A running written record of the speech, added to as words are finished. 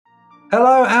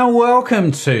Hello and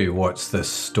welcome to What's the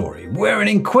Story? We're an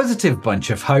inquisitive bunch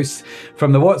of hosts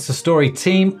from the What's the Story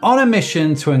team on a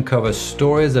mission to uncover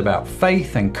stories about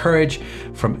faith and courage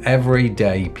from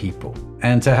everyday people.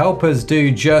 And to help us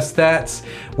do just that,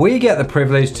 we get the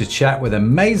privilege to chat with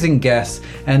amazing guests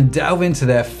and delve into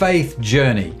their faith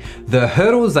journey, the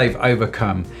hurdles they've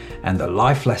overcome, and the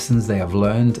life lessons they have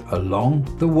learned along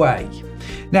the way.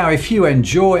 Now, if you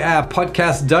enjoy our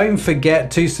podcast, don't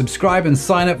forget to subscribe and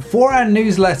sign up for our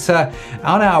newsletter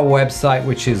on our website,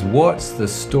 which is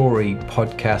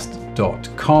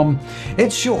whatsthestorypodcast.com.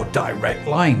 It's your direct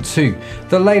line to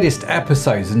the latest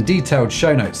episodes and detailed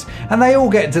show notes, and they all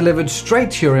get delivered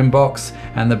straight to your inbox.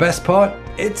 And the best part,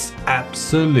 it's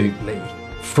absolutely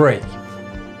free.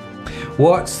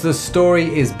 What's the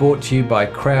Story is brought to you by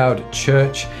Crowd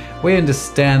Church. We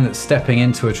understand that stepping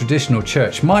into a traditional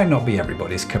church might not be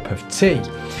everybody's cup of tea.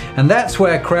 And that's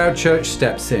where Crowd Church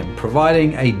steps in,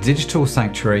 providing a digital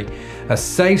sanctuary, a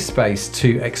safe space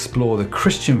to explore the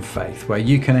Christian faith where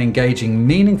you can engage in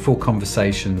meaningful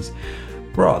conversations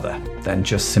rather than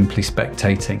just simply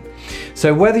spectating.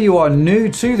 So whether you are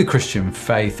new to the Christian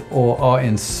faith or are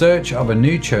in search of a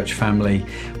new church family,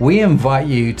 we invite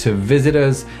you to visit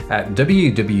us at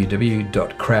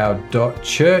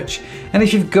www.crowd.church. And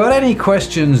if you've got any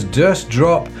questions, just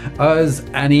drop us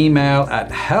an email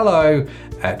at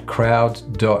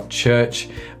hello@crowd.church.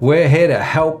 We're here to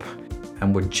help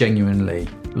and would genuinely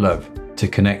love to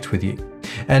connect with you.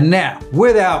 And now,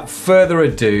 without further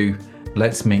ado,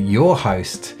 let's meet your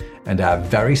host and our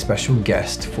very special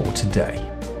guest for today.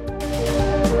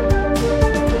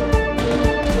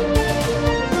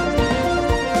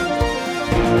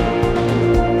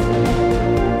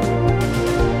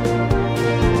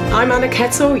 I'm Anna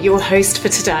Kettle, your host for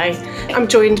today. I'm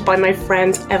joined by my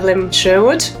friend Evelyn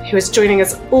Sherwood, who is joining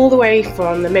us all the way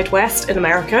from the Midwest in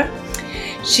America.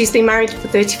 She's been married for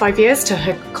 35 years to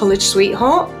her college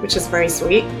sweetheart, which is very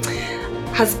sweet.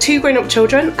 Has 2 grown-up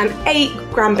children and 8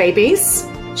 grandbabies.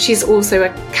 She's also a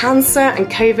cancer and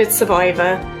COVID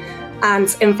survivor,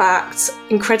 and in fact,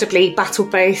 incredibly battled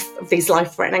both of these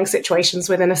life-threatening situations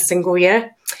within a single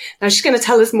year. Now, she's going to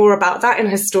tell us more about that in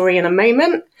her story in a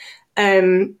moment.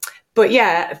 But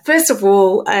yeah, first of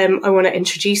all, I want to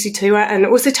introduce you to her and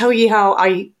also tell you how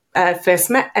I first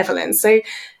met Evelyn. So,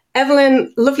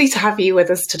 Evelyn, lovely to have you with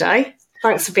us today.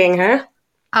 Thanks for being here.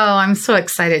 Oh, I'm so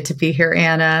excited to be here,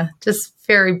 Anna. Just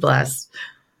very blessed.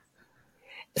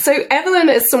 So Evelyn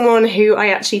is someone who I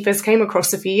actually first came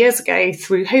across a few years ago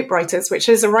through Hope Writers, which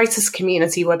is a writers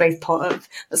community we're both part of.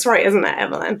 That's right, isn't it,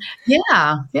 Evelyn?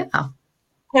 Yeah.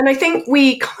 And I think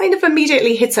we kind of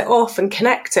immediately hit it off and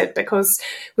connected because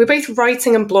we're both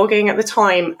writing and blogging at the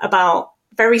time about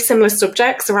very similar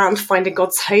subjects around finding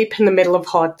God's hope in the middle of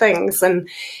hard things. And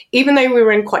even though we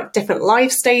were in quite different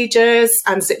life stages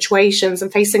and situations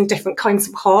and facing different kinds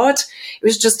of hard, it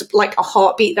was just like a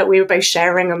heartbeat that we were both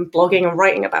sharing and blogging and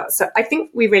writing about. So I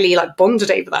think we really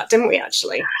bonded over that, didn't we,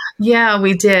 actually? Yeah,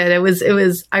 we did. It was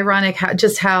ironic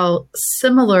how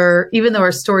similar, even though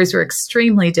our stories were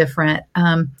extremely different,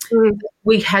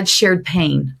 we had shared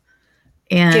pain.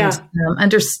 And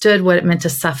understood what it meant to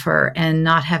suffer and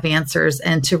not have answers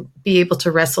and to be able to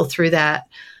wrestle through that,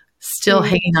 still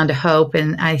hanging on to hope.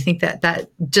 And I think that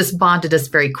just bonded us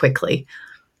very quickly.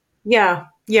 Yeah.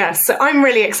 So I'm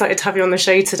really excited to have you on the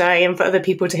show today and for other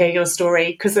people to hear your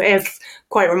story because it is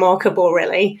quite remarkable,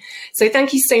 really. So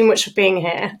thank you so much for being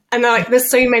here. And there's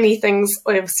so many things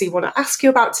I obviously want to ask you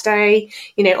about today.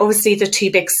 You know, obviously the 2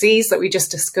 big C's that we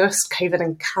just discussed, COVID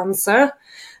and cancer.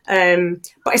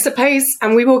 But I suppose,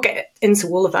 and we will get into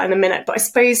all of that in a minute, but I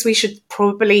suppose we should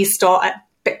probably start a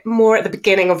bit more at the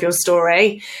beginning of your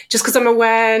story, just because I'm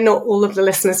aware not all of the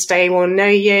listeners today will know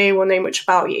you, will know much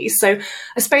about you. So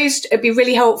I suppose it'd be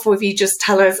really helpful if you just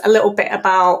tell us a little bit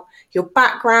about your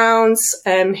background,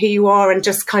 who you are, and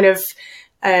just kind of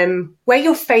where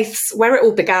it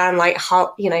all began, like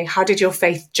how did your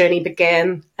faith journey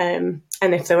begin, and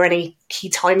if there were any key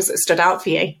times that stood out for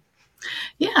you.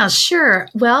 Yeah, sure.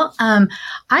 Well,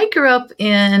 I grew up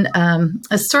in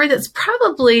a story that's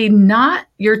probably not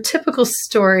your typical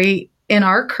story in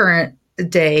our current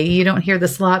day. You don't hear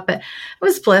this a lot, but I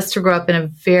was blessed to grow up in a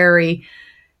very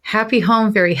happy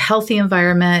home, very healthy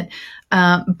environment.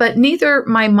 But neither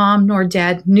my mom nor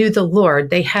dad knew the Lord.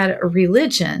 They had a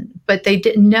religion, but they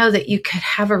didn't know that you could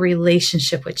have a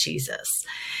relationship with Jesus.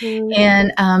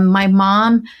 And my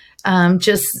mom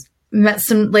just met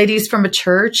some ladies from a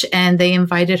church and they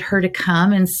invited her to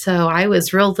come. And so I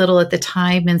was real little at the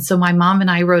time. And so my mom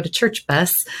and I rode a church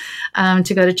bus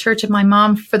to go to church. And my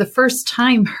mom, for the first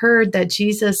time, heard that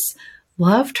Jesus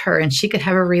loved her and she could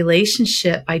have a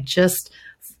relationship by just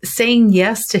saying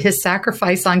yes to his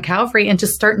sacrifice on Calvary and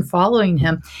just starting following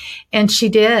him. And she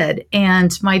did.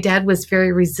 And my dad was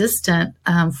very resistant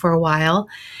for a while.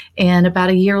 And about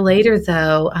a year later,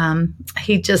 though,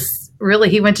 he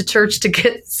went to church to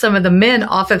get some of the men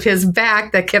off of his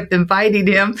back that kept inviting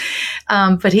him.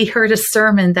 But he heard a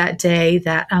sermon that day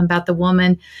about the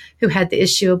woman who had the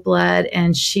issue of blood.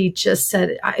 And she just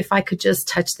said, if I could just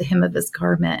touch the hem of his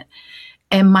garment.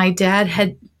 And my dad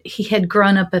had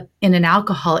grown up in an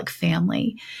alcoholic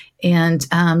family and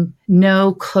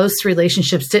no close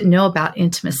relationships, didn't know about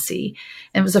intimacy.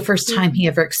 And it was the first time he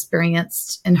ever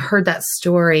experienced and heard that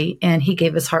story. And he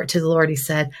gave his heart to the Lord. He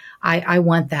said, I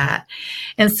want that.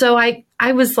 And so I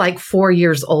was like 4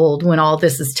 years old when all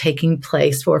this is taking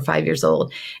place, 4 or 5 years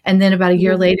old. And then about a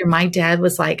year later, my dad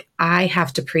was like, I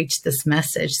have to preach this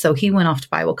message. So he went off to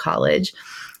Bible college.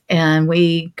 And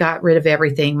we got rid of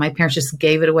everything. My parents just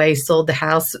gave it away, sold the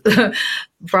house,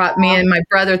 brought me and my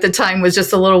brother at the time was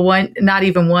just a little one, not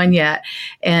even one yet,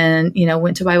 and,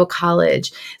 went to Bible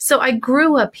college. So I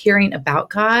grew up hearing about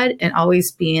God and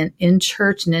always being in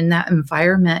church and in that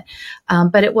environment.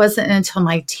 But it wasn't until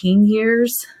my teen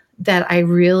years that I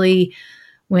really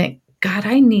went, God,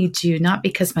 I need you, not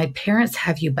because my parents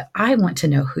have you, but I want to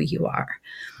know who you are.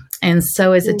 And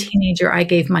so as a teenager, I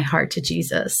gave my heart to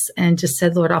Jesus and just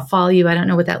said, Lord, I'll follow you. I don't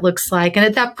know what that looks like. And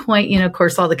at that point, of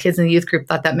course, all the kids in the youth group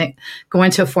thought that meant going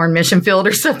to a foreign mission field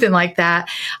or something like that.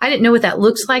 I didn't know what that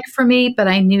looks like for me, but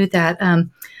I knew that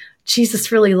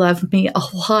Jesus really loved me a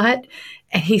lot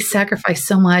and he sacrificed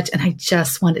so much. And I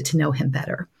just wanted to know him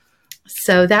better.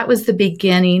 So that was the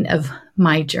beginning of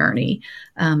my journey,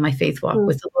 my faith walk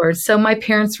with the Lord. So my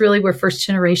parents really were first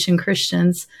generation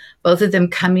Christians, both of them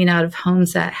coming out of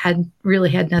homes that had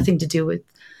nothing to do with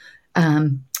a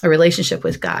relationship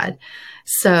with God.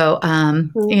 So,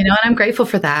 and I'm grateful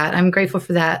for that. I'm grateful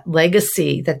for that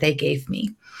legacy that they gave me.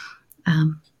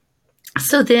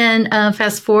 So then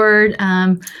fast forward,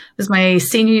 it was my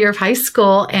senior year of high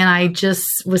school, and I just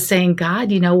was saying,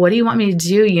 God, what do you want me to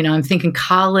do? I'm thinking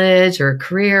college or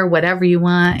career, whatever you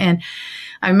want. And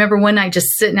I remember one night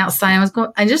just sitting outside,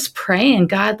 I just praying,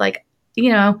 God,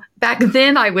 back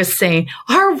then I was saying,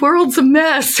 our world's a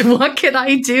mess. What can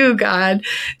I do, God,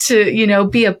 to,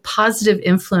 be a positive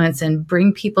influence and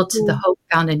bring people to the hope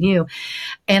found in you?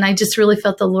 And I just really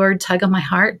felt the Lord tug on my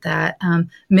heart that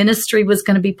ministry was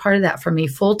going to be part of that for me,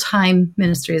 full-time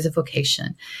ministry as a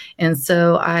vocation. And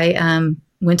so I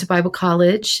went to Bible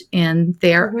college, and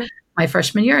there, my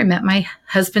freshman year, I met my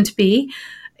husband-to-be.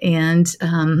 And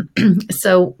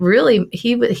so really,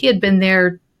 he had been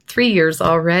there 3 years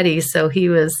already. So he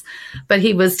was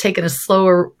taking a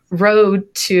slower road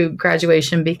to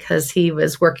graduation because he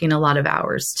was working a lot of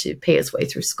hours to pay his way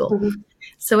through school.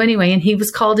 So anyway, and he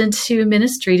was called into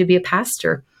ministry to be a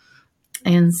pastor.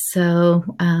 And so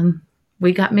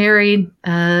we got married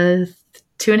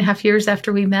 2.5 years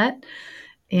after we met.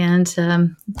 And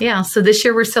so this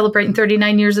year we're celebrating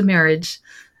 39 years of marriage.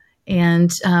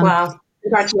 And wow.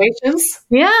 Congratulations.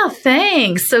 Yeah,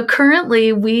 thanks. So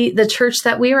currently the church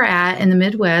that we are at in the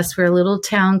Midwest, we're a little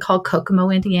town called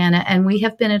Kokomo, Indiana, and we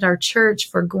have been at our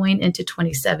church for going into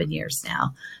 27 years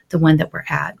now, the one that we're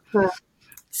at.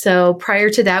 So prior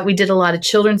to that, we did a lot of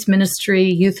children's ministry,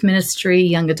 youth ministry,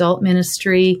 young adult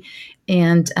ministry,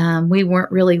 and we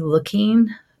weren't really looking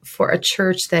for a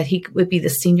church that he would be the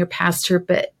senior pastor,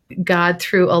 but God,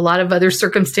 through a lot of other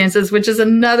circumstances, which is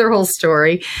another whole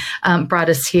story, brought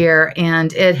us here.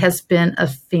 And it has been a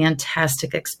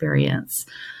fantastic experience.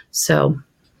 So,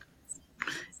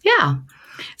 yeah.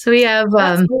 So we have...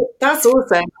 that's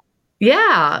awesome.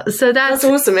 Yeah. So that's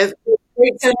awesome. It's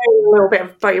great to know a little bit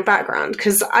about your background,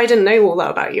 because I didn't know all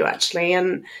that about you, actually.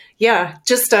 And yeah,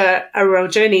 just a real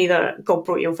journey that God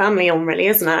brought your family on, really,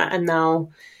 isn't it? And now...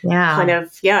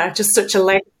 just such a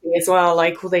legacy as well,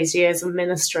 like all those years of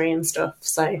ministry and stuff.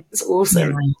 So it's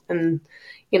awesome. And,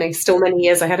 still many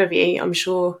years ahead of you, I'm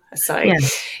sure. So,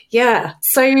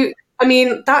 So, I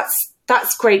mean,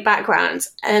 that's great background.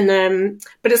 And,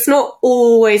 but it's not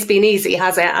always been easy,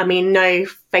 has it? I mean, no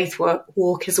faith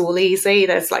walk is all easy.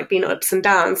 There's been ups and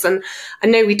downs. And I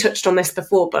know we touched on this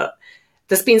before, but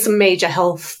there's been some major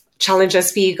health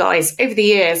challenges for you guys over the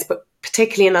years, but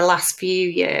particularly in the last few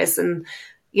years. And,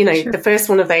 the first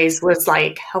one of those was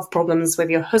health problems with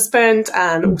your husband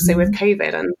and also with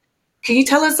COVID. And can you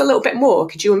tell us a little bit more?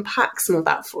 Could you unpack some of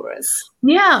that for us?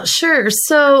 Yeah, sure.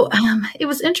 So it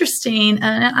was interesting.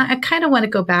 And I kind of want to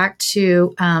go back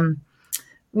to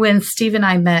when Steve and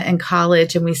I met in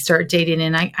college and we started dating.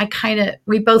 And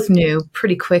we both knew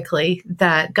pretty quickly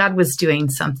that God was doing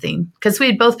something, because we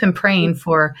had both been praying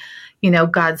for,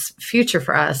 God's future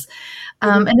for us.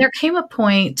 And there came a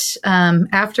point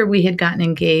after we had gotten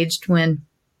engaged when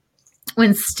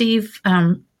Steve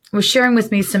was sharing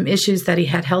with me some issues that he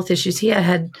had, health issues. He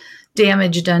had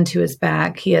damage done to his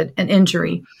back. He had an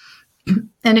injury,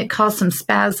 and it caused some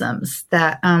spasms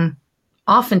that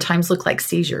oftentimes look like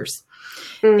seizures.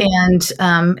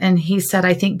 And he said,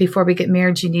 I think before we get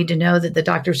married, you need to know that the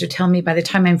doctors are telling me by the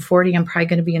time I'm 40, I'm probably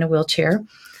going to be in a wheelchair.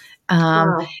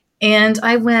 Wow. And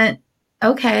I went,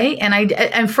 okay.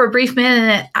 And for a brief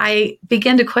minute, I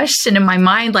began to question in my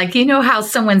mind, like, how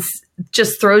someone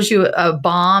just throws you a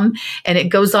bomb and it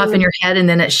goes off in your head and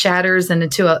then it shatters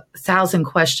into 1,000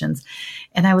 questions.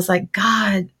 And I was like,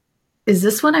 God, is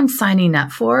this what I'm signing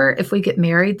up for? If we get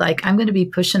married, like I'm going to be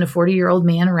pushing a 40-year-old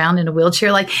man around in a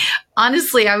wheelchair. Like,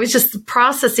 honestly, I was just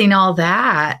processing all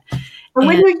that. And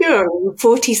when you're young,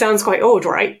 40 sounds quite old,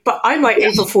 right? But I'm like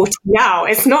over 40 now.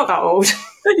 It's not that old.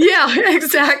 Yeah,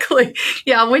 exactly.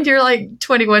 Yeah. When you're like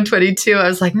 21, 22, I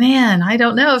was like, man, I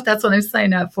don't know if that's what I'm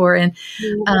signing up for. And,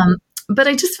 but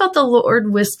I just felt the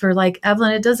Lord whisper, like,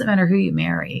 Evelyn, it doesn't matter who you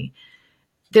marry.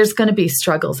 There's going to be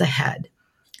struggles ahead,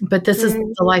 but this is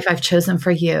the life I've chosen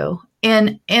for you.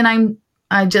 And I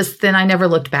never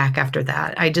looked back after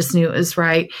that. I just knew it was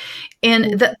right.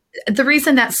 And the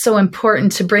reason that's so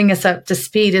important to bring us up to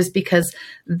speed is because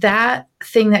that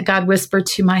thing that God whispered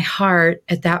to my heart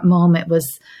at that moment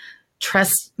was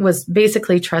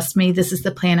basically trust me. This is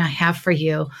the plan I have for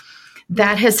you.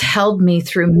 That has held me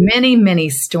through many, many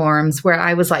storms where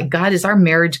I was like, God, is our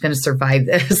marriage going to survive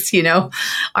this? Is he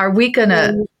going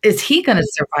to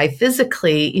survive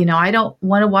physically? I don't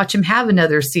want to watch him have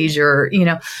another seizure,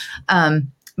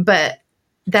 but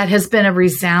that has been a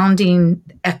resounding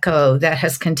echo that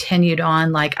has continued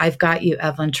on. Like, I've got you,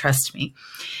 Evelyn, trust me.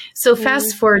 So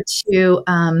fast forward to,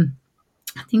 I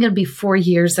think it'll be 4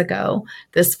 years ago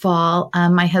this fall,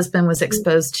 my husband was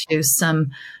exposed to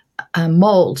some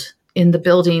mold in the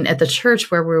building at the church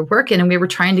where we were working, and we were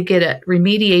trying to get it,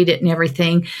 remediate it and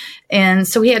everything. And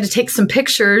so he had to take some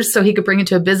pictures so he could bring it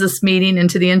to a business meeting and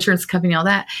to the insurance company, all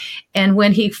that. And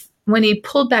when he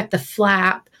pulled back the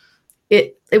flap,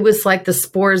 it was like the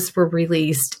spores were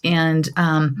released, and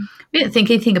we didn't think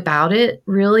anything about it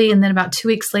really. And then about 2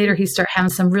 weeks later, he started having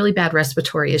some really bad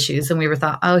respiratory issues. And we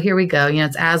thought, oh, here we go.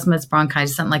 It's asthma, it's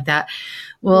bronchitis, something like that.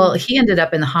 Well, he ended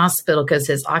up in the hospital because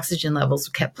his oxygen levels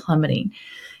kept plummeting.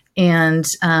 And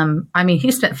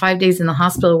he spent 5 days in the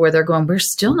hospital where they're going, we're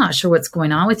still not sure what's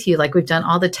going on with you. Like, we've done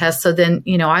all the tests. So then,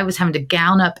 I was having to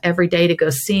gown up every day to go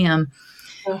see him.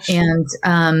 Gosh.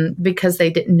 And because they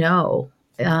didn't know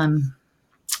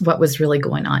what was really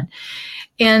going on.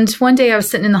 And one day I was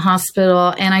sitting in the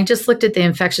hospital and I just looked at the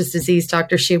infectious disease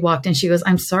doctor. She walked in, she goes,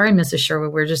 I'm sorry, Mrs.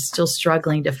 Sherwood, we're just still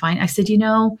struggling to find. I said,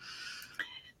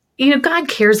 God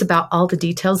cares about all the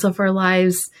details of our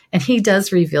lives, and he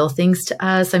does reveal things to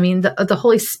us. I mean, the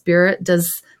Holy Spirit does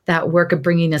that work of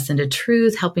bringing us into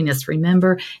truth, helping us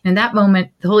remember. And in that moment,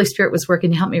 the Holy Spirit was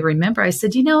working to help me remember. I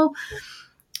said,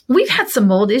 we've had some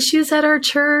mold issues at our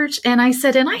church. And I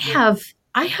said, and I have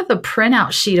a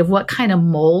printout sheet of what kind of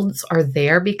molds are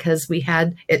there because we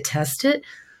had it tested.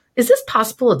 Is this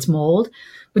possible it's mold?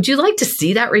 Would you like to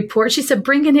see that report? She said,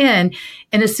 bring it in.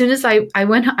 And as soon as I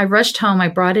rushed home, I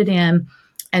brought it in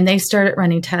and they started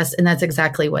running tests. And that's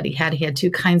exactly what he had. He had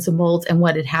 2 kinds of molds. And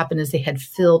what had happened is they had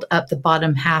filled up the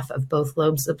bottom half of both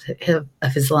lobes of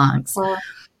his lungs. Wow.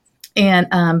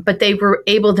 And, but they were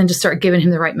able then to start giving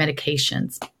him the right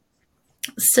medications.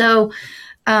 So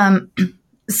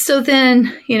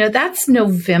then, that's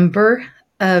November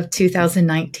of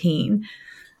 2019.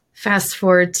 Fast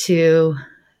forward to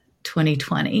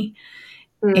 2020,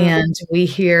 and we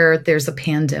hear there's a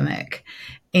pandemic.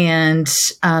 And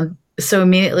so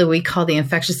immediately we call the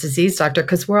infectious disease doctor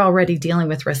because we're already dealing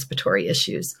with respiratory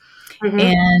issues. Mm-hmm.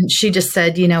 And she just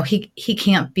said, he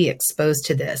can't be exposed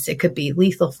to this. It could be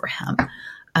lethal for him.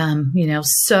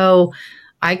 So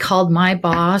I called my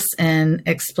boss and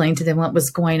explained to them what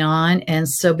was going on. And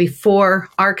so before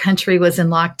our country was in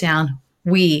lockdown,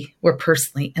 we were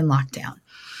personally in lockdown.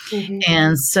 Mm-hmm.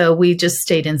 And so we just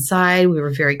stayed inside. We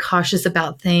were very cautious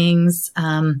about things.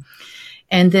 And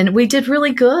then we did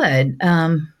really good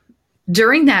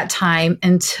during that time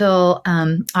until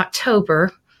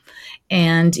October.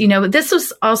 And, this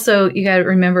was also, you got to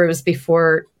remember, it was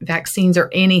before vaccines or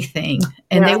anything.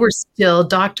 And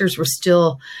doctors were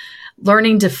still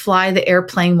learning to fly the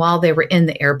airplane while they were in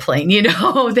the airplane.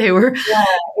 They were. Yeah,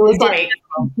 it was like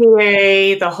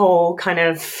the whole kind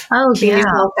of being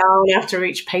held down after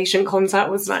each patient contact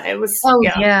was like, it was. Oh,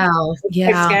 yeah. Yeah.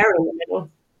 It was scary in the middle.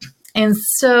 And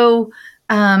so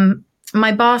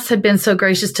my boss had been so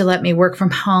gracious to let me work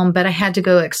from home, but I had to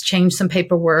go exchange some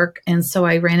paperwork. And so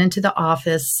I ran into the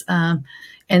office, and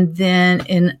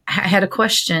then I had a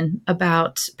question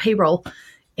about payroll.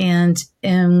 And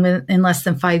in less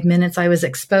than 5 minutes, I was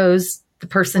exposed. The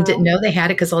person didn't know they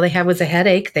had it because all they had was a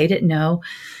headache. They didn't know.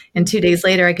 And 2 days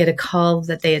later, I get a call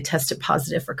that they had tested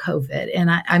positive for COVID.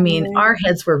 And I mean, our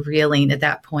heads were reeling at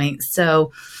that point.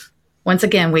 So once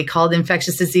again, we called the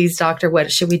infectious disease doctor.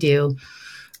 What should we do?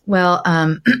 Well,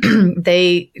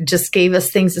 they just gave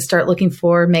us things to start looking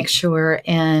for, make sure.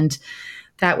 And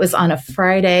that was on a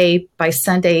Friday. By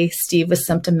Sunday, Steve was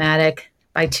symptomatic.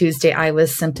 By Tuesday, I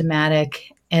was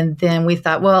symptomatic. And then we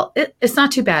thought, well, it's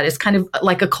not too bad. It's kind of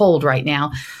like a cold right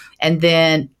now. And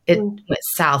then it went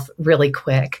south really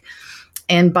quick.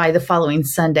 And by the following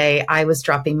Sunday, I was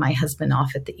dropping my husband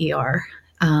off at the ER.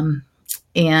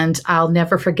 And I'll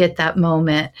never forget that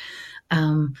moment,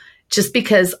 just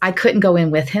because I couldn't go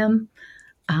in with him.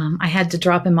 I had to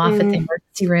drop him off at the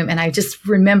emergency room. And I just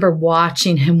remember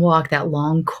watching him walk that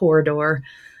long corridor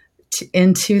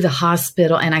into the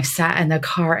hospital. And I sat in the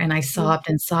car and I sobbed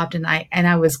and sobbed. And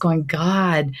I was going,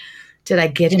 God, did I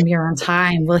get him here on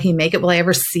time? Will he make it? Will I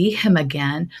ever see him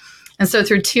again? And so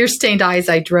through tear-stained eyes,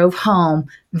 I drove home,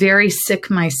 very sick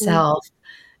myself.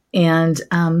 And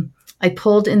I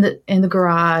pulled in the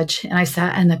garage and I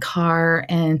sat in the car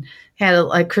and had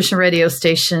a Christian radio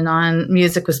station on.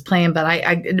 Music was playing, but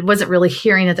I wasn't really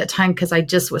hearing at that time because I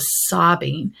just was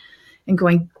sobbing and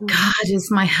going, God,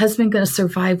 is my husband going to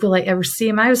survive? Will I ever see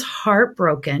him? I was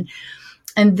heartbroken.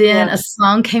 And then a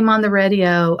song came on the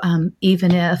radio,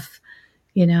 even if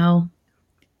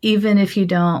you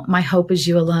don't, my hope is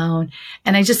you alone.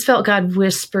 And I just felt God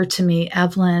whisper to me,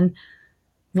 Evelyn,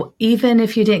 even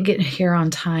if you didn't get here on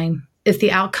time, if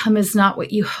the outcome is not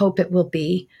what you hope it will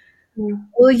be,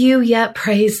 will you yet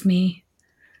praise me?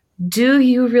 Do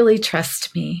you really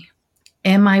trust me?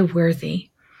 Am I worthy?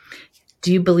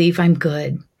 Do you believe I'm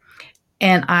good?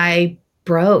 And I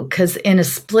broke because in a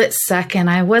split second,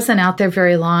 I wasn't out there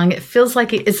very long. It feels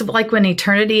like it's like when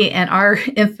eternity and our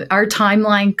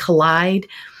timeline collide.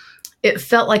 It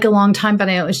felt like a long time, but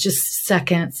I know it was just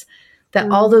seconds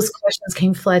that all those questions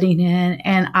came flooding in.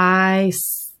 And I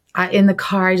in the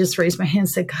car, I just raised my hand and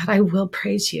said, God, I will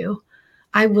praise you.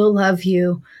 I will love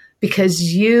you because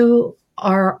you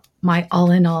are my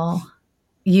all in all.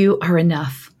 You are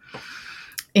enough.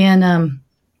 And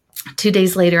 2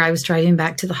 days later, I was driving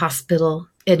back to the hospital,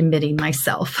 admitting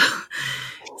myself.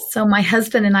 So my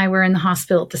husband and I were in the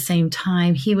hospital at the same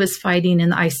time. He was fighting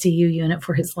in the ICU unit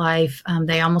for his life.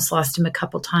 They almost lost him a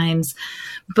couple times.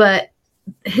 But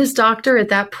his doctor at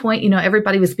that point,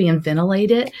 everybody was being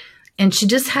ventilated. And she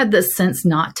just had the sense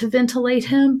not to ventilate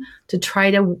him, to try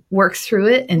to work through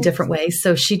it in different ways.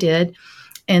 So she did.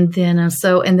 And then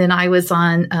I was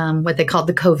on what they called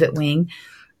the COVID wing.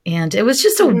 And it was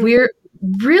just a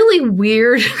really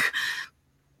weird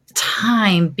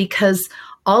time because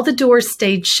all the doors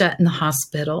stayed shut in the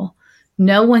hospital.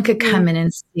 No one could come in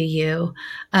and see you.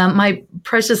 My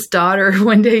precious daughter,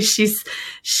 one day she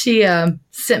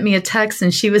sent me a text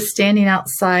and she was standing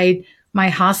outside my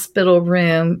hospital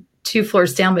room 2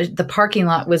 floors down, but the parking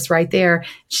lot was right there.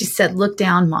 She said, "Look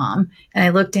down, Mom." And I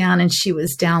looked down and she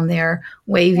was down there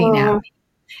waving at me.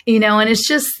 And it's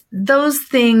just those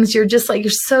things, you're just like,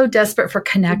 you're so desperate for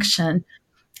connection.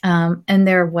 And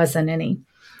there wasn't any.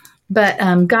 But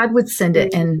God would send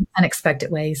it in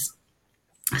unexpected ways.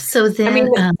 So then,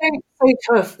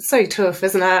 it's so tough,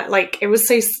 isn't it? Like it was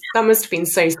that must have been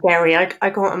so scary. I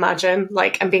can't imagine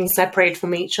and being separated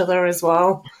from each other as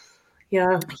well.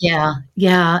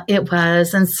 Yeah, it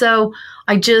was. And so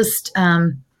I just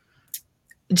the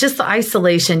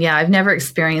isolation. Yeah, I've never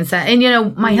experienced that.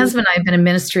 And, my husband and I have been in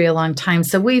ministry a long time.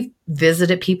 So we've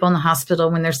visited people in the hospital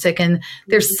when they're sick. And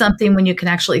there's something when you can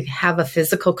actually have a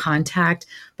physical contact.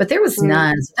 But there was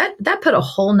none. So that put a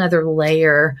whole nother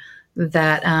layer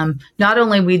that not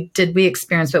only did we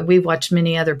experience, but we watched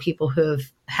many other people who have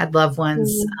had loved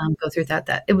ones go through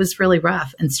that it was really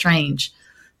rough and strange.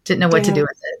 Didn't know what to do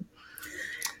with it.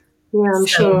 Yeah, I'm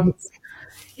sure.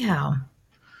 Yeah.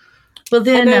 Well,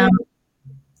 then...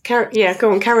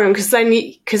 go on, carry on. Because then,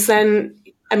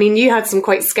 you had some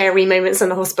quite scary moments in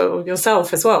the hospital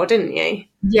yourself as well, didn't you?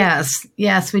 Yes,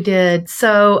 we did.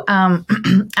 So I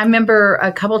remember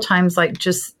a couple times,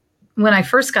 just when I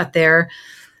first got there,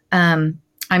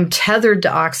 I'm tethered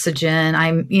to oxygen.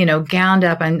 I'm, gowned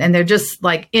up and they're just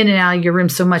in and out of your room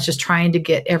so much, just trying to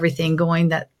get everything going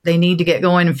that they need to get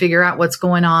going and figure out what's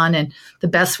going on and the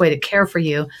best way to care for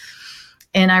you.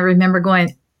 And I remember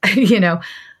going,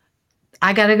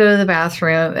 I got to go to the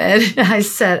bathroom. And I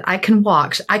said, I can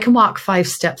walk 5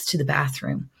 steps to the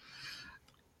bathroom.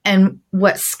 And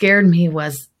what scared me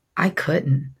was I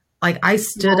couldn't. Like I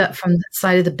stood up from the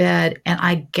side of the bed and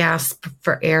I gasped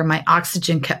for air. My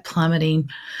oxygen kept plummeting.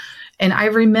 And I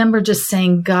remember just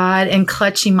saying, God, and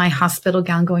clutching my hospital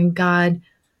gown, going, God,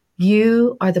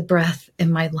 you are the breath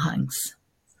in my lungs.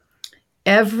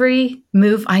 Every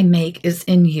move I make is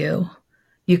in you.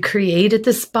 You created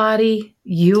this body.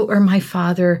 You are my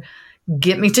Father.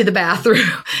 Get me to the bathroom.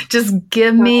 Just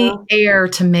give me air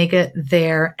to make it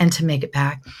there and to make it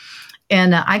back.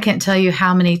 And I can't tell you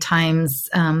how many times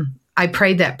I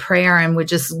prayed that prayer and would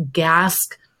just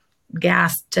gasp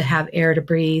to have air to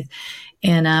breathe.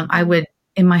 And I would,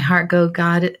 in my heart, go,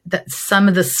 God, that some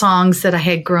of the songs that I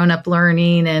had grown up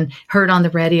learning and heard on the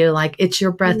radio, like, it's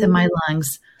your breath in my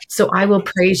lungs. So I will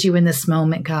praise you in this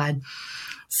moment, God.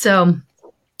 So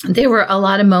there were a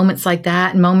lot of moments like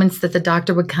that, and moments that the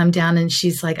doctor would come down and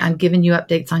she's like, I'm giving you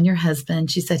updates on your husband.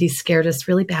 She said, he scared us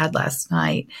really bad last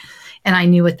night. And I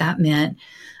knew what that meant.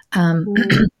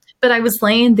 But I was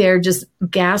laying there just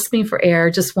gasping for air,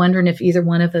 just wondering if either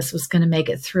one of us was going to make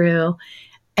it through.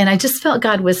 And I just felt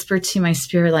God whisper to my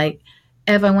spirit, like,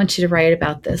 Ev, I want you to write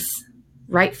about this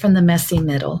right from the messy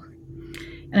middle.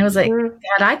 And I was like, God,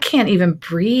 I can't even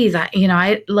breathe.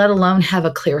 I let alone have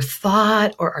a clear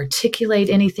thought or articulate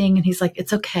anything. And he's like,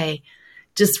 it's okay.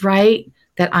 Just write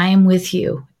that I am with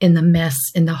you in the mess,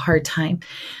 in the hard time.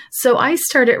 So I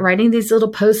started writing these little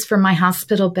posts from my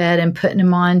hospital bed and putting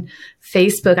them on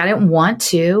Facebook. I didn't want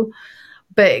to,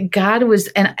 but God was,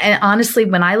 and honestly,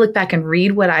 when I look back and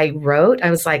read what I wrote,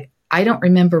 I was like, I don't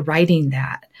remember writing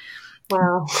that.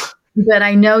 Wow. But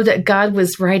I know that God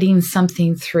was writing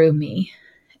something through me.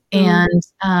 And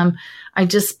I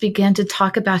just began to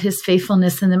talk about his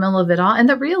faithfulness in the middle of it all and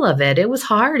the real of it. It was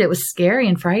hard. It was scary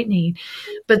and frightening.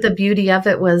 But the beauty of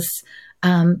it was,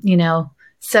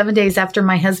 7 days after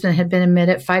my husband had been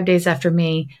admitted, 5 days after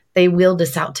me, they wheeled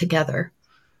us out together.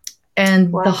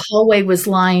 And the hallway was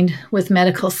lined with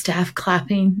medical staff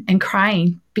clapping and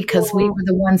crying because we were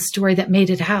the one story that made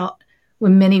it out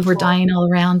when many were dying all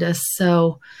around us.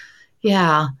 So,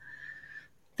 yeah,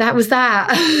 that was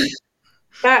that.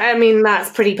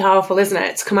 That's pretty powerful, isn't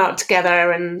it? To come out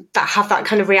together and have that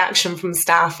kind of reaction from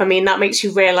staff. I mean, that makes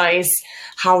you realize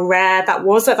how rare that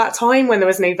was at that time when there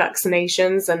was no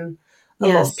vaccinations, and a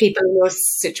lot of people in your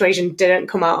situation didn't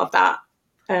come out of that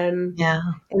in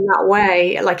that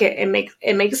way. Like it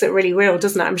makes it really real,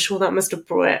 doesn't it? I'm sure that must have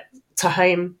brought it to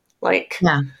home.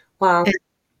 Wow.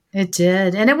 It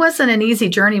did. And it wasn't an easy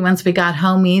journey once we got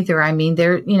home either. I mean,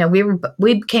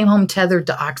 we came home tethered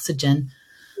to oxygen.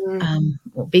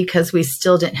 Because we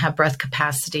still didn't have breath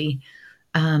capacity.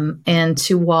 And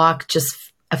to walk just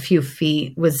a few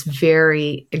feet was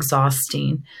very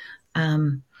exhausting.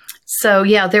 So,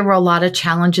 there were a lot of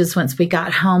challenges once we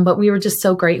got home, but we were just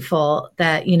so grateful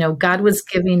that, God was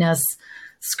giving us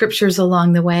scriptures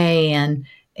along the way and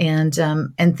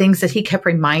things that he kept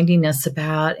reminding us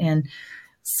about. And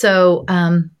so,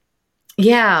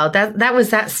 that was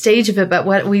that stage of it. But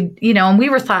what we, and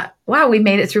we thought, wow, we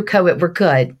made it through COVID. We're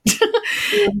good.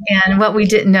 And what we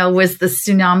didn't know was the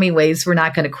tsunami waves were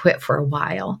not going to quit for a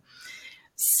while.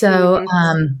 So,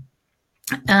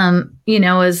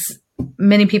 as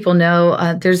many people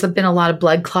know, there's been a lot of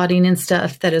blood clotting and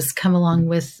stuff that has come along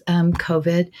with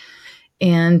COVID.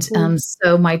 And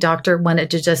so my doctor wanted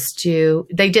to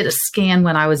they did a scan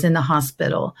when I was in the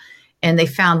hospital. And they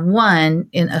found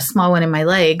a small one in my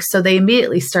leg. So they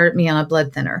immediately started me on a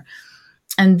blood thinner.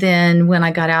 And then when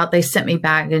I got out, they sent me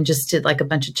back and just did like a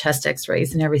bunch of chest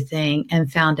x-rays and everything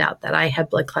and found out that I had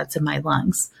blood clots in my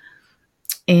lungs.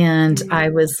 And I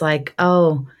was like,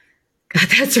 oh, God,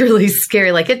 that's really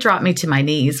scary. Like it dropped me to my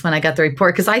knees when I got the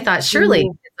report because I thought surely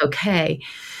it's okay.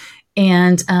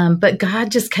 And, but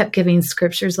God just kept giving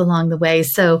scriptures along the way.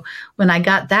 So when I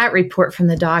got that report from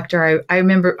the doctor, I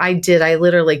remember I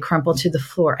literally crumpled to the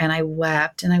floor and I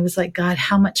wept and I was like, God,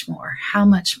 how much more? How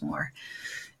much more?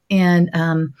 And,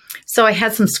 so I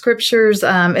had some scriptures,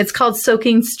 it's called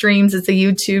Soaking Streams. It's a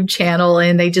YouTube channel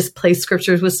and they just play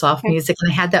scriptures with soft music.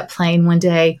 And I had that playing one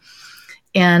day.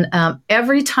 And,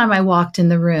 every time I walked in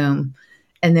the room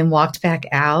and then walked back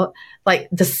out, like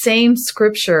the same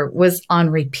scripture was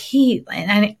on repeat.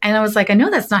 And I was like, I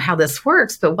know that's not how this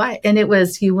works, but why? And it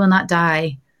was, you will not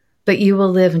die, but you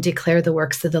will live and declare the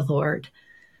works of the Lord.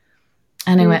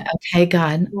 And I went, okay,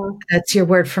 God, that's your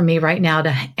word for me right now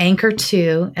to anchor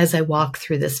to as I walk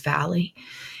through this valley.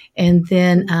 And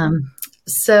then,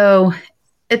 so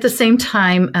at the same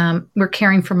time, we're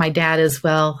caring for my dad as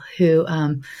well, who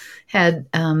had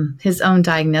his own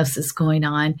diagnosis going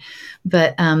on.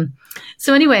 But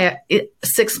so anyway,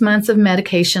 6 months of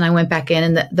medication, I went back in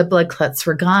and the blood clots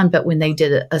were gone. But when they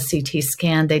did a CT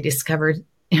scan, they discovered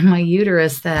in my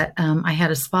uterus that I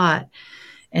had a spot,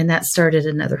 and that started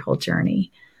another whole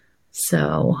journey.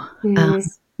 So,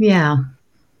 yeah.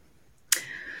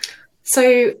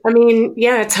 So, I mean,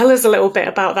 yeah, tell us a little bit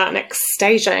about that next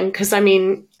stage then, because I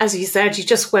mean, as you said, you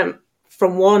just went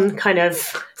from one kind of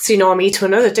tsunami to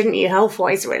another, didn't you,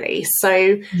 health-wise, really?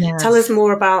 So tell us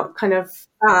more about kind of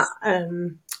that,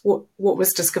 what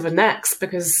was discovered next,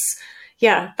 because,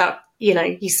 yeah, that, you know,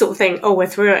 you sort of think, oh, we're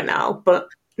through it now, but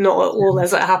not all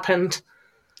as it happened.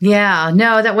 Yeah,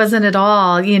 no, that wasn't at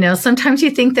all. You know, sometimes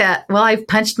you think that, well, I've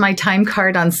punched my time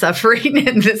card on suffering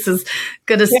and this is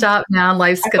going to stop now.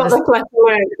 Life's going to,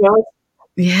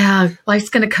 life's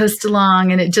going to coast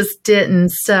along, and it just didn't.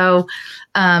 So,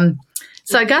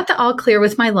 so I got the all clear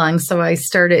with my lungs. So I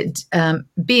started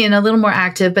being a little more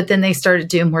active, but then they started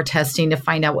doing more testing to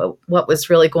find out what was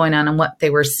really going on and what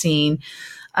they were seeing.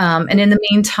 And in the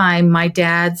meantime, my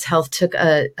dad's health took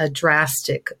a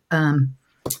drastic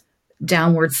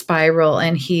downward spiral,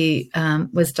 and he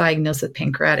was diagnosed with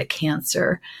pancreatic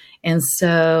cancer. And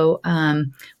so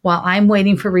while I'm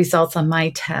waiting for results on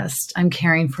my test, I'm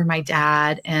caring for my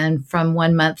dad. And from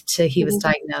 1 month to he was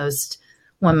diagnosed,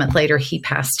 1 month later, he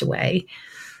passed away.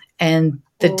 And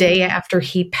the day after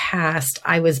he passed,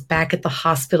 I was back at the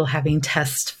hospital having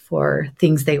tests for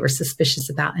things they were suspicious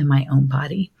about in my own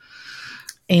body.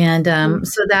 And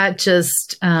so that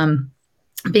just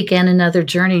began another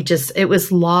journey. It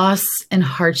was loss and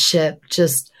hardship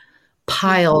just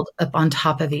piled up on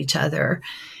top of each other.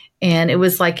 And it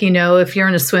was like, you know, if you're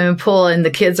in a swimming pool and the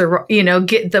kids are, you know,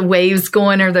 get the waves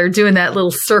going, or they're doing that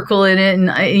little circle in it,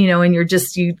 and, you know, and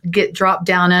you get dropped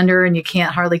down under and you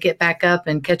can't hardly get back up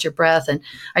and catch your breath. And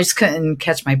I just couldn't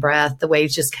catch my breath. The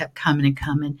waves just kept coming and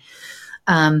coming.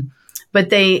 But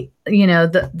they, you know,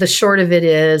 the short of it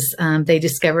is, they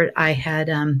discovered I had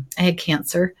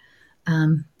cancer,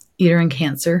 uterine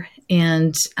cancer.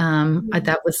 And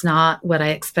that was not what I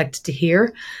expected to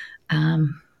hear.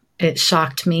 It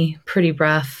shocked me pretty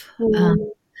rough.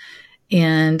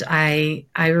 And I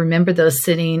remember those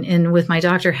sitting in with my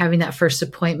doctor, having that first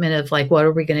appointment of like, what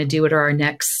are we going to do? What are our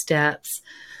next steps?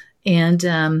 And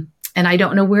I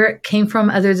don't know where it came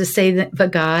from other to say that,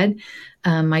 but God.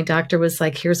 My doctor was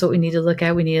like, here's what we need to look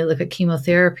at. We need to look at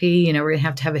chemotherapy. You know, we're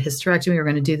going to have a hysterectomy. We're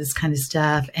going to do this kind of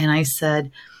stuff. And I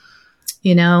said,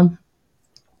 you know,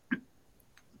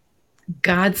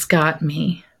 God's got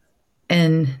me.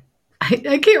 And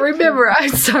I can't remember. I'm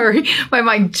sorry. My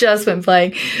mind just went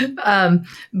blank.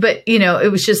 But, you know,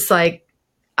 it was just like,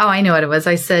 oh, I know what it was.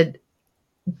 I said,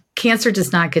 cancer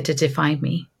does not get to define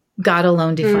me. God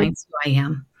alone defines who I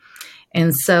am.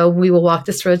 And so we will walk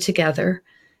this road together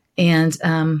and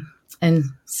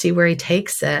see where he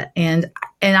takes it. And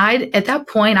I, at that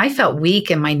point, I felt weak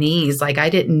in my knees. Like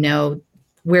I didn't know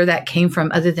where that came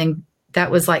from, other than that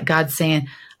was like God saying,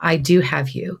 I do have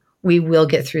you. We will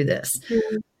get through this.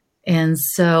 And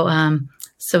so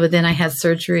then I had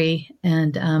surgery,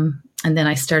 and then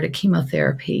I started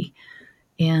chemotherapy,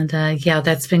 and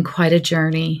that's been quite a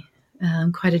journey.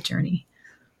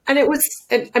 And it was,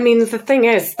 I mean, the thing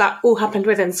is that all happened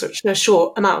within such a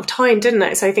short amount of time, didn't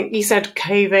it? So I think you said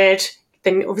COVID,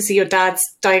 then obviously your dad's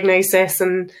diagnosis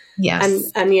and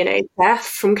you know, death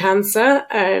from cancer,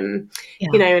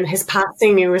 you know, and his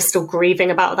passing, you were still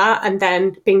grieving about that, and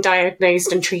then being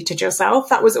diagnosed and treated yourself.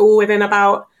 That was all within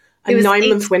about a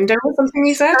 9-month window or something,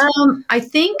 you said? I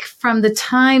think from the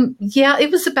time, it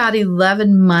was about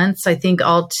 11 months, I think,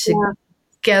 all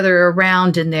together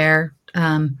around in there.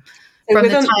 From the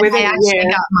time I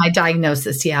actually got my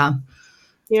diagnosis,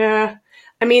 Yeah.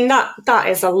 I mean, that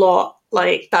is a lot.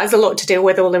 Like, that is a lot to deal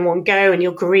with all in one go. And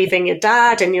you're grieving your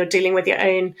dad, and you're dealing with your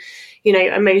own, you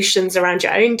know, emotions around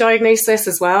your own diagnosis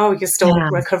as well. You're still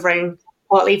recovering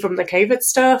partly from the COVID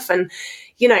stuff. And,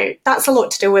 you know, that's a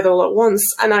lot to deal with all at once.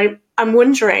 And I'm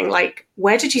wondering, like,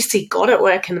 where did you see God at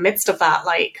work in the midst of that?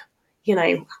 Like, you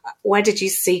know, where did you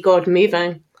see God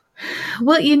moving?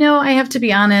 Well, you know, I have to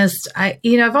be honest.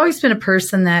 I've always been a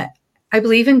person that I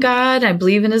believe in God. I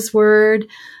believe in his word.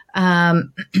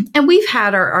 And we've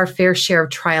had our fair share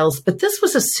of trials, but this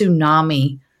was a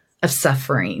tsunami of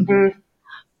suffering.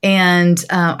 And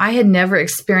I had never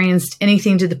experienced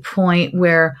anything to the point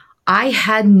where I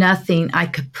had nothing I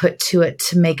could put to it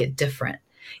to make it different.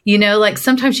 You know, like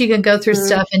sometimes you can go through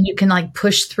stuff and you can like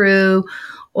push through,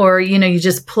 or, you know, you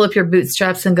just pull up your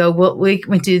bootstraps and go, well, we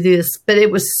can do this. But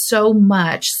it was so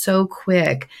much, so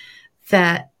quick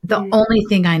that the only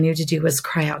thing I knew to do was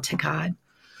cry out to God.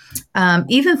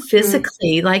 even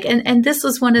physically, like, and this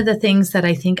was one of the things that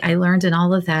I think I learned in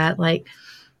all of that. Like,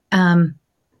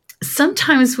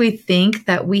 sometimes we think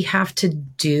that we have to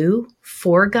do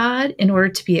for God in order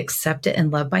to be accepted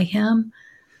and loved by Him.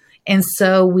 And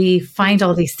so we find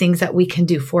all these things that we can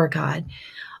do for God.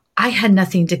 I had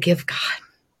nothing to give God.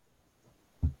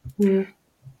 Mm.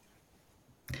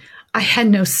 I had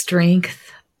no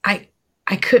strength.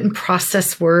 I couldn't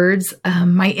process words.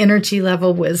 My energy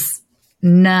level was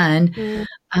none.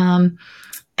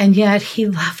 And yet He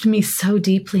loved me so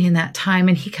deeply in that time.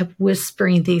 And He kept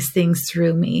whispering these things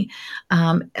through me.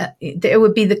 It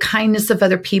would be the kindness of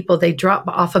other people. They drop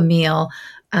off a meal.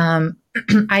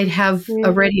 I'd have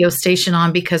a radio station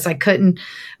on because I couldn't.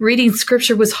 Reading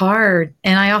scripture was hard.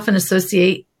 And I often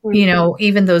associate,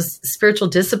 even those spiritual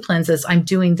disciplines as I'm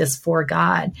doing this for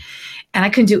God. And I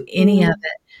couldn't do any of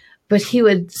it. But He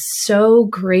would so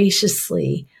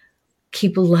graciously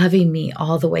keep loving me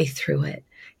all the way through it.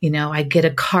 I'd get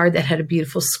a card that had a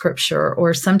beautiful scripture,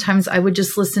 or sometimes I would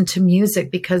just listen to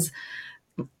music because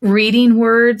reading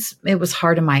words, it was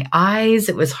hard on my eyes.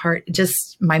 It was hard.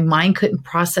 Just my mind couldn't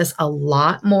process a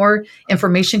lot more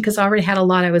information because I already had a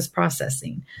lot I was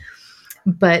processing.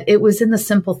 But it was in the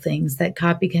simple things that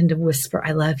God began to whisper,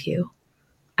 I love you.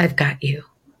 I've got you.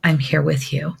 I'm here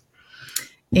with you.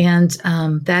 And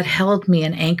that held me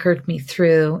and anchored me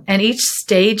through. And each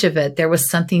stage of it, there was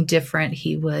something different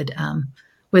He would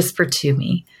whisper to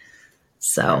me.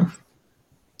 So,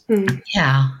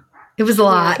 yeah, it was a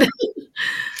lot.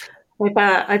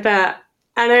 I bet.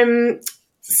 And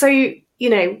so,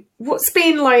 what's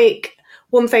been like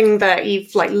one thing that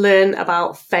you've like learned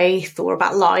about faith or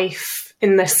about life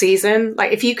in this season?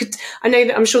 Like, if you could, I know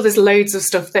that I'm sure there's loads of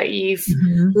stuff that you've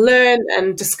learned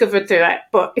and discovered through it,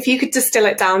 but if you could distill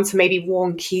it down to maybe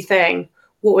one key thing,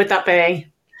 what would that be?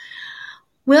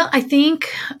 Well, I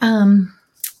think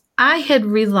I had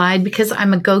relied, because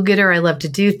I'm a go-getter. I love to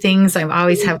do things. I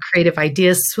always have creative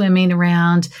ideas swimming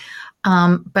around.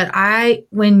 But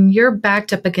when you're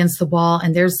backed up against the wall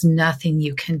and there's nothing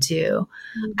you can do,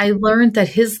 I learned that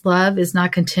His love is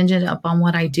not contingent upon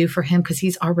what I do for Him, because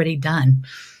He's already done.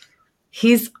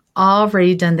 He's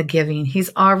already done the giving.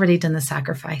 He's already done the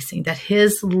sacrificing, that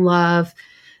His love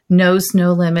knows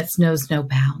no limits, knows no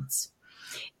bounds.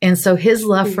 And so His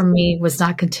love for me was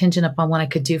not contingent upon what I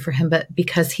could do for Him, but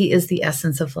because He is the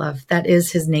essence of love. That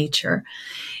is His nature.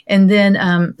 And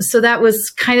then, so that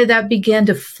was kind of, that began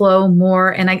to flow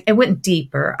more, and I went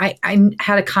deeper. I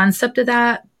had a concept of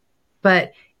that,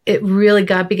 but it really,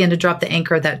 God began to drop the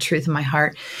anchor of that truth in my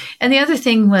heart. And the other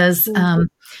thing was,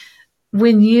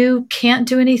 when you can't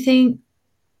do anything,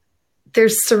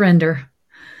 there's surrender.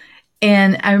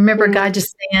 And I remember God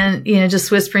just saying,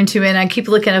 just whispering to me, and I keep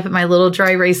looking up at my little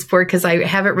dry erase board because I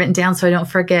have it written down so I don't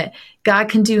forget. God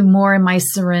can do more in my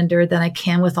surrender than I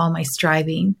can with all my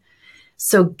striving.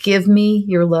 So give me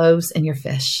your loaves and your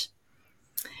fish.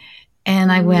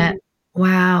 And I went,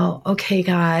 wow, okay,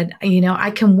 God,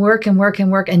 I can work and work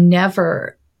and work and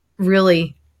never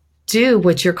really do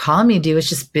what you're calling me to do. It's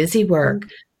just busy work.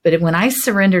 But when I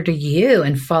surrender to you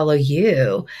and follow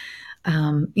you,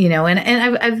 and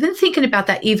I've been thinking about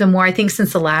that even more, I think,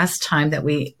 since the last time that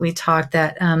we talked,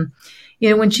 that,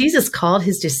 when Jesus called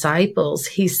His disciples,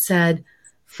 He said,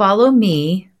 follow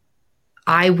me,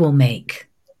 I will make.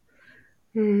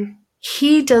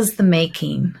 He does the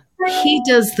making. He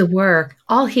does the work.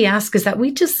 All He asks is that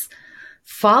we just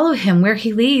follow Him where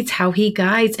He leads, how He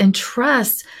guides, and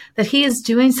trust that He is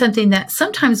doing something that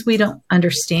sometimes we don't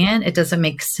understand. It doesn't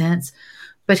make sense.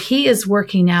 But He is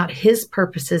working out His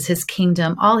purposes, His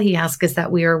kingdom. All He asks is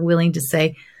that we are willing to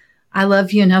say, I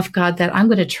love you enough, God, that I'm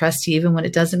going to trust you even when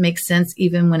it doesn't make sense,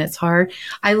 even when it's hard.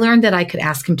 I learned that I could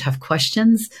ask Him tough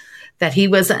questions, that He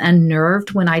wasn't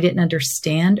unnerved when I didn't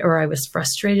understand, or I was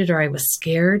frustrated, or I was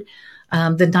scared.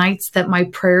 The nights that my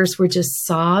prayers were just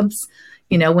sobs,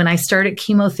 when I started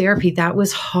chemotherapy, that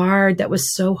was hard. That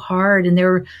was so hard. And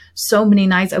there were so many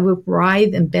nights I would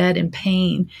writhe in bed in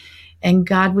pain. And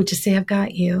God would just say, I've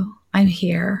got you. I'm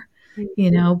here,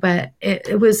 but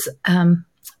it was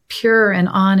pure and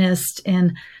honest.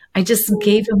 And I just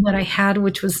gave Him what I had,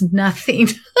 which was nothing.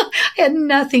 I had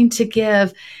nothing to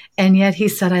give. And yet He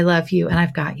said, I love you and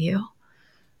I've got you.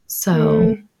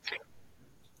 So.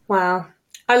 Wow.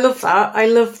 I love that. I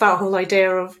love that whole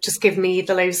idea of just give me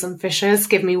the loaves and fishes,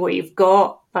 give me what you've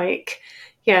got. Like,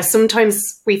 yeah,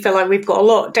 sometimes we feel like we've got a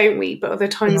lot, don't we? But other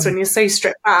times when you're so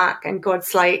stripped back and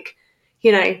God's like,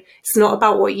 it's not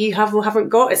about what you have or haven't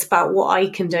got. It's about what I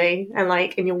can do. And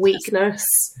like in your weakness,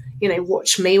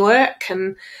 watch me work.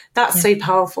 And that's so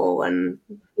powerful. And,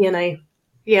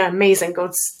 amazing.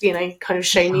 God's, kind of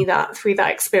shown me that through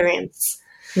that experience.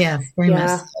 Yes, very much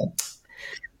Yeah. so.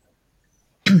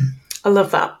 I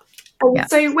love that. Yeah.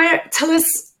 So tell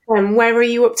us, where are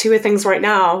you up to with things right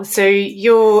now? So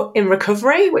you're in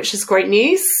recovery, which is great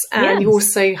news. And you Yes.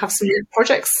 also have some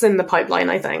projects in the pipeline,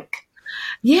 I think.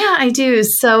 Yeah, I do.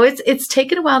 So it's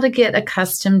taken a while to get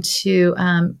accustomed to,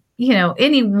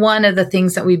 any one of the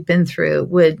things that we've been through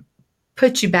would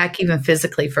put you back even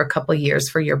physically for a couple of years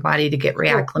for your body to get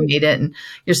reacclimated and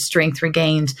your strength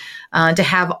regained. To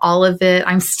have all of it,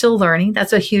 I'm still learning.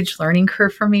 That's a huge learning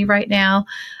curve for me right now.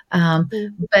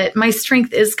 But my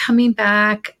strength is coming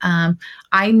back.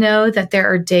 I know that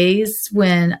there are days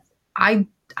when I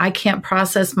can't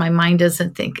process. My mind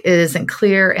doesn't think, it isn't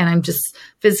clear, and I'm just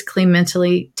physically,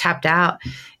 mentally tapped out.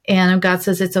 And God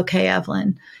says, it's okay,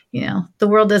 Evelyn. The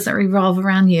world doesn't revolve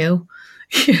around you.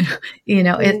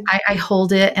 I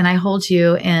hold it and I hold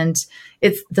you, and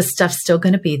the stuff's still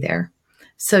going to be there.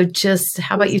 So just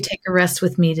how about you take a rest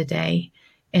with me today?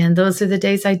 And those are the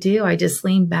days I do. I just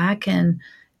lean back and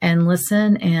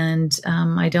listen, and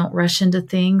I don't rush into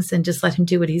things and just let him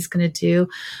do what he's going to do.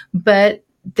 But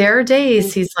there are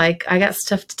days he's like, I got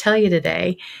stuff to tell you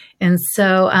today. And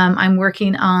so I'm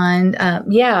working on,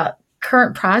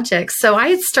 current projects. So I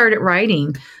had started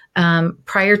writing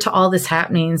prior to all this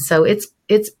happening. So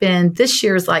it's been, this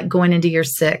year's like going into year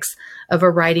 6 of a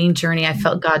writing journey. I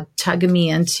felt God tugging me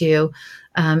into,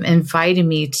 inviting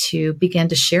me to begin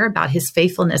to share about his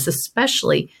faithfulness,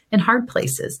 especially in hard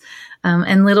places.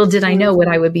 And little did I know what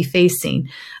I would be facing.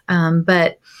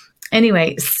 But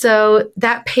anyway, so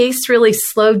that pace really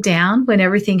slowed down when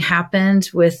everything happened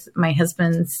with my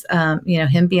husband's,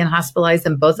 him being hospitalized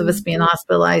and both of us being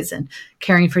hospitalized and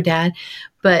caring for Dad.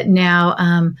 But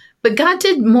now, but God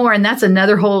did more, and that's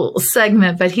another whole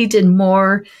segment, but he did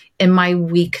more in my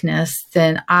weakness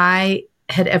than I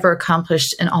had ever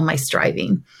accomplished in all my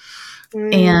striving.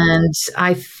 And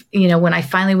when I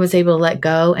finally was able to let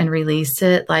go and release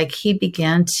it, like he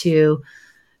began to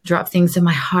drop things in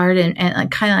my heart and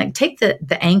kind of like take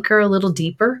the anchor a little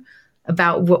deeper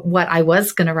about what I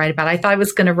was going to write about. I thought I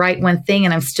was going to write one thing,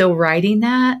 and I'm still writing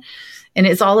that. And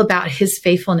it's all about his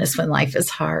faithfulness when life is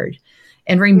hard,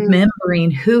 and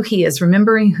remembering who he is,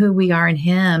 remembering who we are in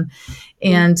him.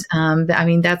 And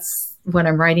that's what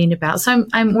I'm writing about. So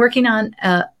I'm working on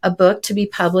a book to be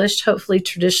published, hopefully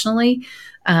traditionally.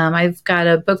 I've got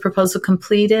a book proposal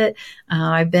completed.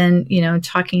 I've been,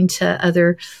 talking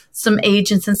to some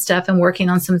agents and stuff, and working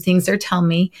on some things they're telling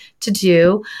me to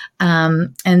do.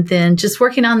 And then just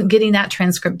working on getting that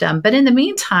transcript done. But in the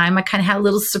meantime, I kind of had a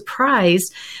little surprise.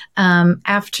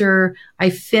 After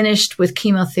I finished with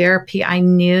chemotherapy, I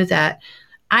knew that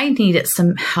I needed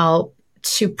some help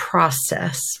to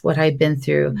process what I'd been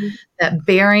through, that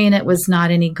burying it was not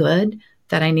any good,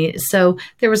 that I needed. So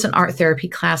there was an art therapy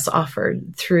class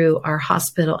offered through our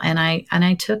hospital, and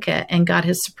I took it, and God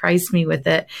has surprised me with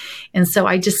it. And so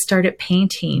I just started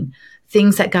painting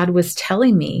things that God was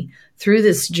telling me through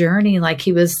this journey. Like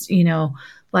he was,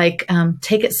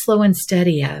 take it slow and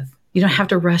steady, Ev. You don't have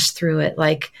to rush through it.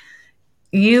 Like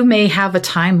you may have a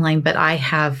timeline, but I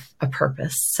have a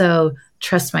purpose. So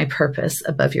trust my purpose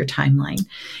above your timeline.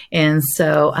 And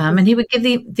so, and he would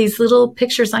give these little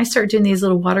pictures. I started doing these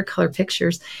little watercolor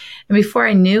pictures. And before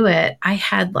I knew it, I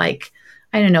had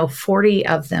 40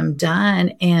 of them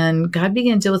done. And God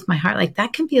began to deal with my heart. Like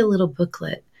that can be a little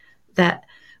booklet that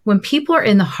when people are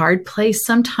in the hard place,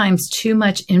 sometimes too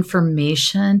much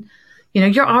information,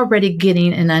 you're already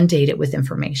getting inundated with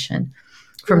information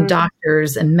from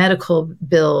doctors and medical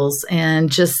bills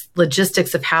and just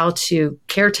logistics of how to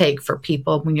caretake for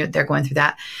people when they're going through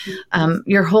that.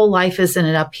 Your whole life is in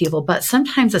an upheaval, but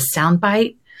sometimes a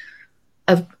soundbite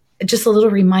of just a little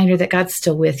reminder that God's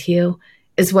still with you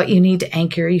is what you need to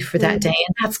anchor you for that day.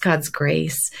 And that's God's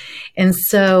grace. And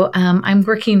so I'm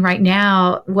working right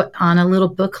now on a little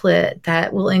booklet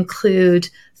that will include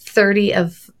 30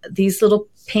 of these little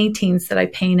paintings that I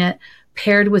painted,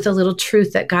 paired with a little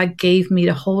truth that God gave me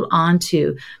to hold on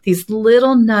to, these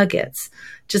little nuggets,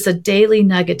 just a daily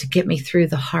nugget to get me through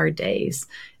the hard days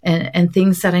and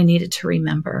things that I needed to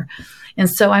remember. And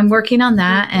so I'm working on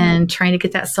that and trying to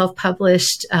get that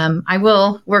self-published. I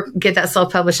will get that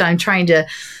self-published. I'm trying to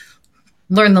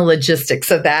learn the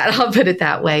logistics of that. I'll put it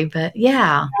that way. But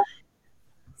yeah.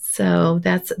 So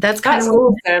that's kind of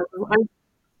awesome.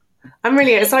 I'm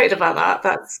really excited about that.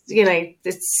 That's,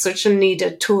 it's such a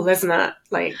needed tool, isn't it?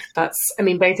 Like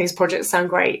both these projects sound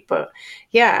great, but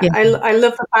yeah. I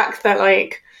love the fact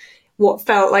that what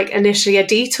felt like initially a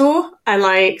detour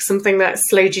and something that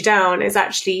slowed you down is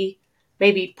actually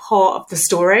maybe part of the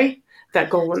story that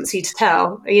God wants you to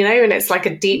tell, and it's like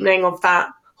a deepening of that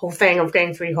whole thing of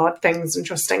going through hard things and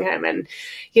trusting him. And,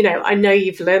 you know, I know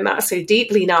you've learned that so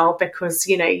deeply now because,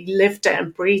 you know, you lived it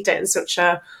and breathed it in such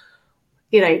a,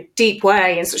 you know, deep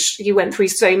way. And such, you went through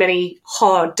so many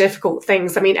hard, difficult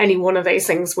things. I mean, any one of those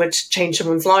things would change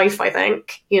someone's life, I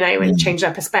think, you know, and change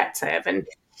their perspective. And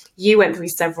you went through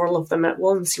several of them at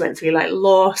once. You went through like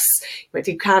loss, you went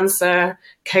through cancer,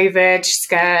 COVID,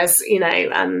 scares, you know,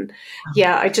 and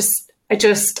yeah, I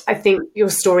think your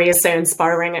story is so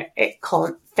inspiring. It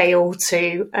can't fail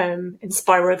to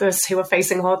inspire others who are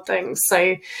facing hard things.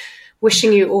 So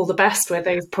wishing you all the best with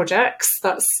those projects.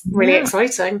 That's really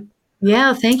exciting.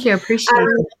 Yeah, thank you. I appreciate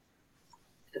it.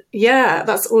 Yeah,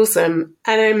 that's awesome.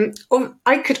 And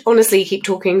I could honestly keep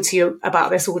talking to you about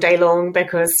this all day long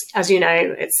because, as you know,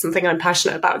 it's something I'm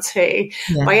passionate about too.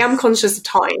 Yes. But I am conscious of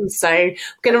time. So I'm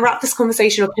going to wrap this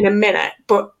conversation up in a minute.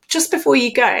 But just before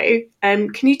you go,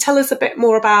 can you tell us a bit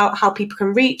more about how people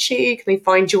can reach you? Can they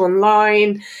find you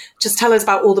online? Just tell us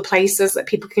about all the places that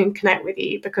people can connect with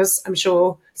you, because I'm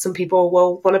sure some people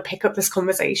will want to pick up this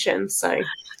conversation. So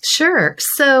sure.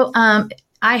 So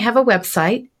I have a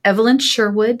website,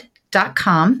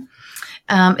 evelynsherwood.com.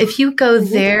 If you go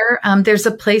there, there's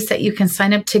a place that you can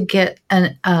sign up to get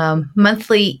a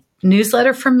monthly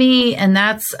newsletter from me. And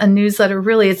that's a newsletter,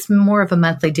 really, it's more of a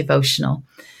monthly devotional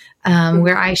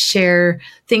where I share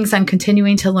things I'm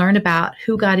continuing to learn about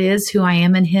who God is, who I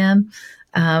am in him,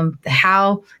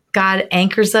 how God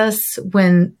anchors us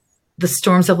when the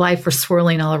storms of life are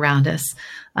swirling all around us.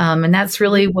 And that's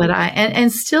really what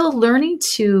and still learning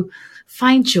to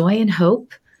find joy and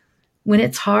hope when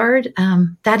it's hard.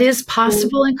 That is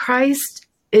possible in Christ.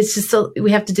 It's just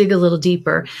we have to dig a little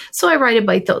deeper. So I write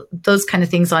about those kind of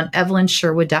things on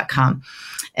evelynsherwood.com.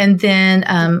 And then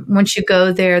once you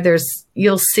go there,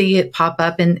 you'll see it pop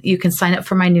up and you can sign up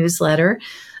for my newsletter.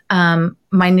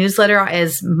 My newsletter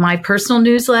is my personal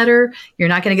newsletter. You're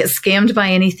not going to get scammed by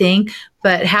anything,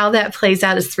 but how that plays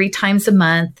out is 3 times a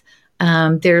month.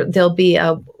 There'll be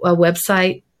a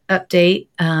website update.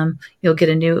 You'll get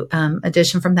a new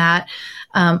edition from that.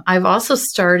 I've also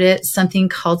started something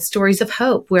called Stories of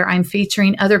Hope, where I'm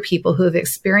featuring other people who have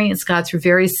experienced God through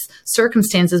various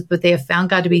circumstances, but they have found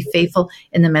God to be faithful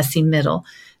in the messy middle.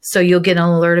 So you'll get an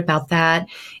alert about that.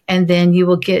 And then you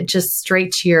will get just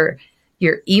straight to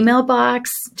your email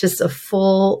box, just a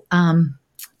full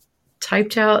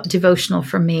typed out devotional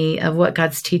from me of what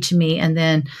God's teaching me. And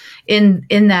then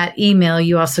in that email,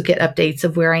 you also get updates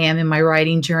of where I am in my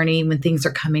writing journey, when things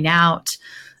are coming out,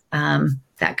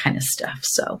 that kind of stuff.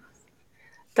 So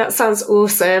that sounds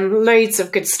awesome. Loads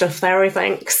of good stuff there, I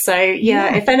think. So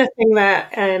yeah. If anything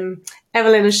that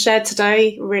Evelyn has shared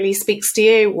today really speaks to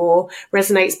you or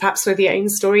resonates perhaps with your own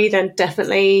story, then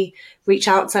definitely reach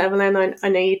out to Evelyn. I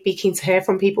know you'd be keen to hear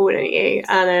from people, wouldn't you?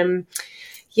 And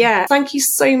yeah, thank you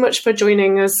so much for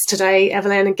joining us today,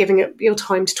 Evelyn, and giving up your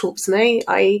time to talk to me.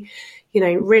 I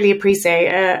really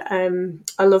appreciate it.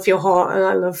 I love your heart and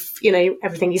I love,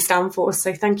 everything you stand for.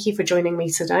 So thank you for joining me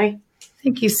today.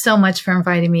 Thank you so much for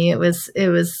inviting me. It was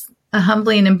a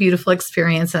humbling and beautiful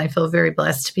experience. And I feel very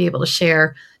blessed to be able to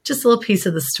share just a little piece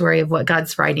of the story of what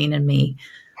God's writing in me.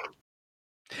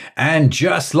 And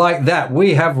just like that,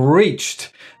 we have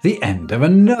reached the end of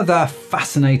another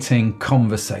fascinating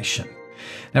conversation.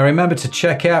 Now remember to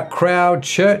check out Crowd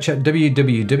Church at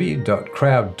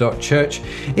www.crowd.church,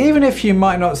 even if you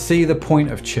might not see the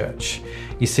point of church.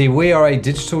 You see, we are a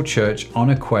digital church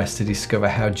on a quest to discover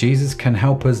how Jesus can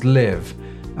help us live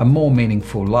a more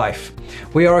meaningful life.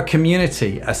 We are a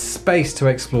community, a space to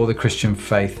explore the Christian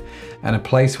faith, and a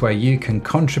place where you can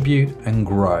contribute and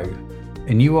grow.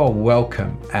 And you are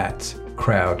welcome at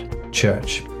Crowd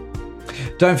Church.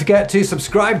 Don't forget to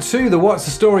subscribe to the What's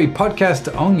the Story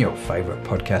podcast on your favorite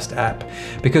podcast app,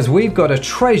 because we've got a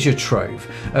treasure trove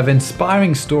of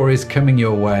inspiring stories coming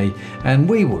your way, and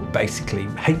we would basically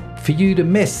hate for you to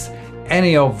miss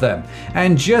any of them.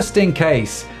 And just in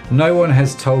case no one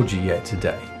has told you yet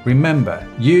today, remember,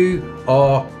 you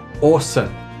are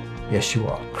awesome. Yes, you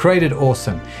are. Created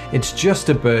awesome. It's just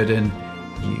a burden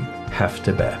you have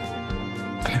to bear.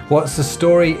 What's the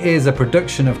Story is a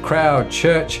production of Crowd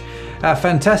Church. Our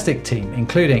fantastic team,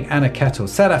 including Anna Kettle,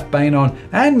 Sadaf Bainon,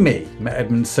 and me, Matt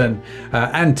Edmondson,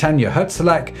 and Tanya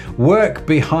Hutzalak, work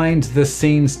behind the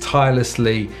scenes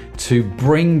tirelessly to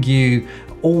bring you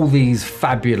all these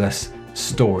fabulous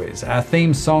stories. Our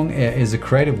theme song is a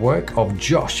creative work of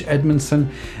Josh Edmondson.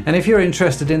 And if you're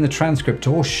interested in the transcript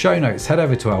or show notes, head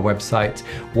over to our website,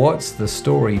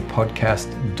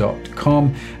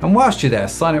 whatsthestorypodcast.com. And whilst you're there,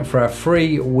 sign up for our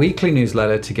free weekly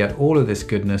newsletter to get all of this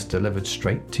goodness delivered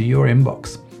straight to your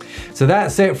inbox. So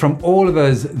that's it from all of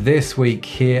us this week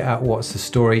here at What's the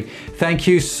Story. Thank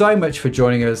you so much for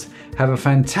joining us. Have a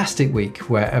fantastic week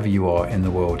wherever you are in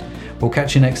the world. We'll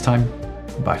catch you next time.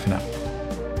 Bye for now.